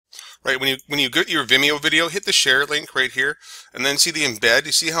right? When you get your Vimeo video, hit the share link right here, and then see the embed.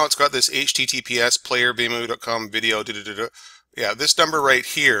 You see how it's got this HTTPS player vimeo.com video. Yeah, this number right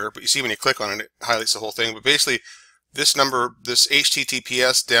here. But you see when you click on it, it highlights the whole thing. But basically, this number, this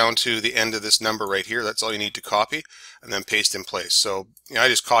HTTPS down to the end of this number right here. That's all you need to copy, and then paste in place. So I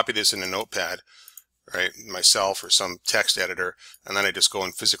just copy this in a notepad, right, myself or some text editor, and then I just go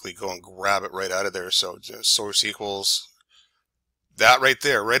and physically go and grab it right out of there. So source equals that right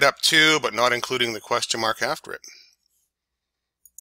there, right up to, but not including the question mark after it.